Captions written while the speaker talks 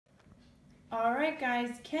All right,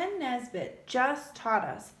 guys, Ken Nesbitt just taught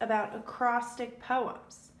us about acrostic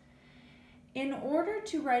poems. In order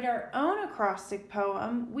to write our own acrostic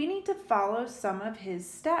poem, we need to follow some of his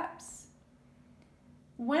steps.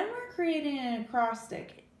 When we're creating an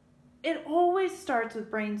acrostic, it always starts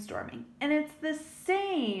with brainstorming, and it's the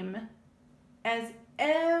same as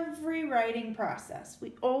every writing process.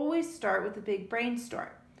 We always start with a big brainstorm.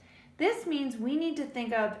 This means we need to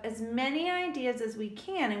think of as many ideas as we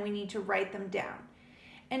can and we need to write them down.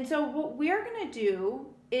 And so what we're going to do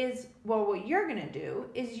is, what you're going to do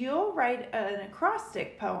is you'll write an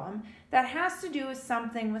acrostic poem that has to do with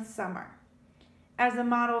something with summer. As a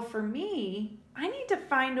model for me, I need to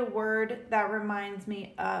find a word that reminds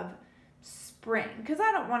me of spring because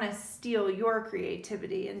I don't want to steal your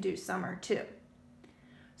creativity and do summer too.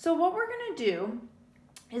 So what we're going to do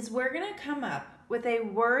is we're going to come up with a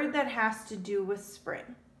word that has to do with spring.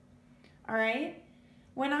 All right?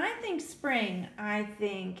 When I think spring, I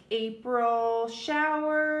think April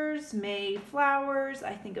showers, May flowers,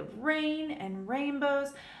 I think of rain and rainbows,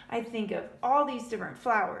 I think of all these different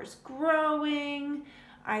flowers growing,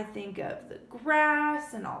 I think of the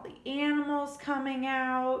grass and all the animals coming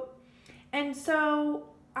out. And so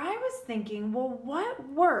I was thinking, well, what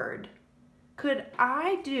word could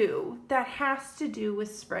I do that has to do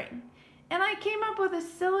with spring? And I came up with a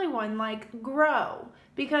silly one like grow,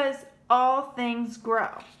 because all things grow.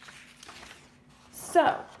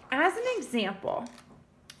 So, as an example,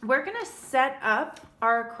 we're going to set up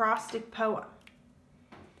our acrostic poem.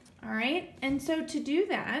 All right? And so to do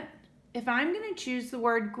that, if I'm going to choose the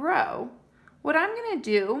word grow, what I'm going to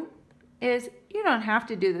do is, you don't have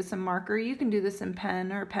to do this in marker, you can do this in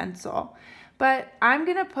pen or pencil, but I'm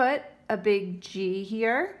going to put a big G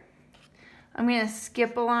here. I'm going to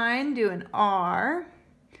skip a line, do an R.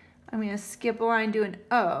 I'm going to skip a line, do an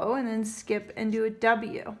O, and then skip and do a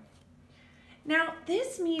W. Now,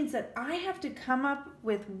 this means that I have to come up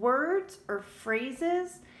with words or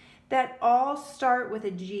phrases that all start with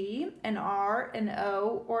a G, an R, an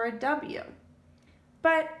O, or a W.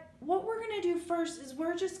 But what we're going to do first is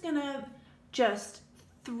we're just going to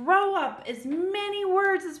throw up as many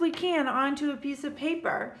words as we can onto a piece of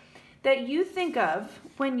paper that you think of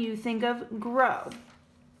when you think of grow.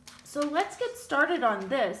 So let's get started on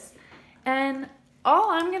this. And all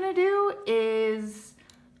I'm gonna do is,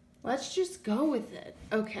 let's just go with it.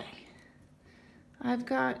 Okay, I've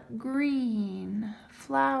got green,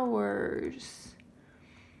 flowers,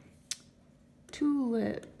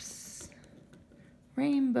 tulips,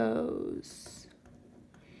 rainbows,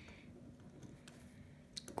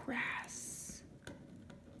 grass,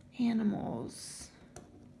 animals,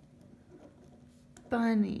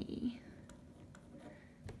 bunny,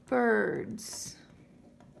 birds,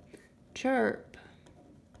 chirp,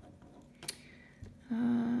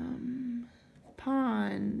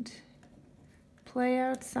 pond, play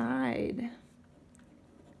outside.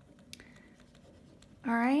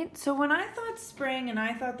 All right, so when I thought spring and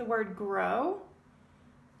I thought the word grow,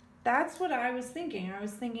 that's what I was thinking. I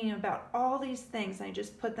was thinking about all these things. I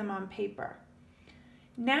just put them on paper.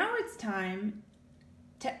 Now it's time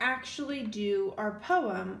to actually do our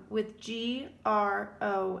poem with G, R,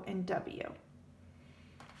 O, and W.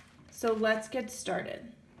 So let's get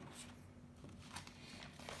started.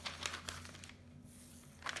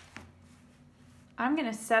 I'm going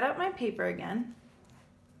to set up my paper again.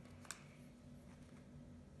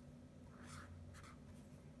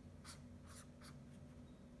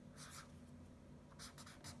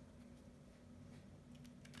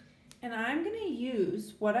 And I'm going to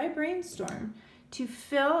use what I brainstormed to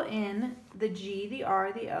fill in the G, the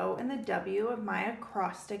R, the O, and the W of my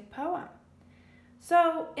acrostic poem.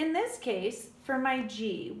 So in this case, for my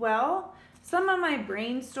G, well, some of my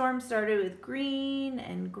brainstorm started with green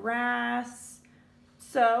and grass.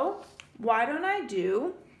 So why don't I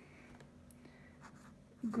do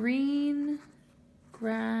green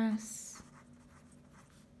grass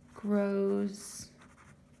grows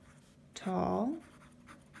tall.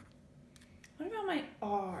 What about my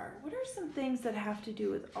R? What are some things that have to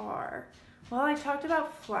do with R? Well, I talked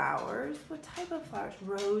about flowers. What type of flowers?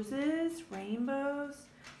 Roses, rainbows.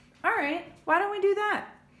 All right, why don't we do that?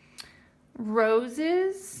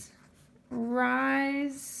 Roses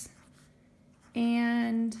rise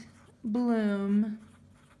and bloom.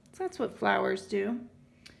 So that's what flowers do.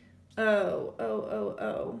 Oh.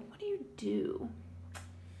 What do you do?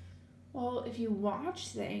 Well, if you watch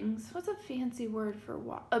things, what's a fancy word for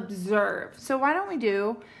watch? Observe. So why don't we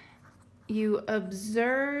do, you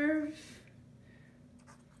observe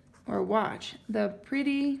or watch the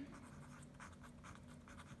pretty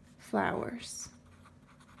flowers.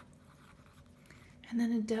 And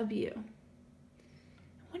then a W.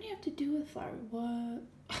 have to do with flower? What?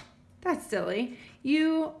 That's silly.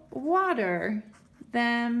 You water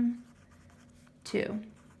them too.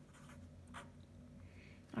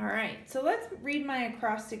 All right, so let's read my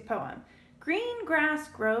acrostic poem. Green grass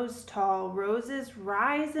grows tall, roses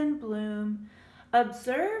rise and bloom.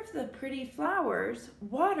 Observe the pretty flowers,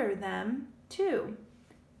 water them too.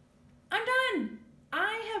 I'm done.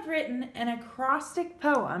 I have written an acrostic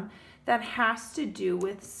poem that has to do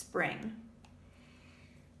with spring.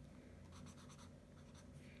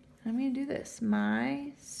 I'm going to do this.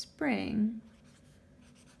 My spring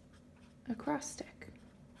acrostic.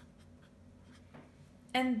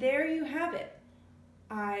 And there you have it.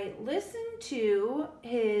 I listened to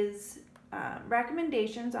his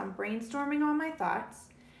recommendations on brainstorming all my thoughts.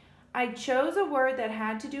 I chose a word that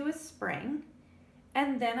had to do with spring,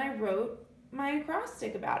 and then I wrote my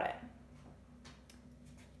acrostic about it.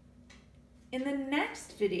 In the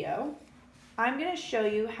next video, I'm going to show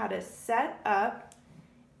you how to set up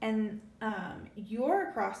your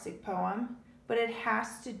acrostic poem, but it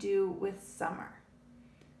has to do with summer.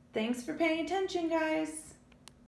 Thanks for paying attention, guys.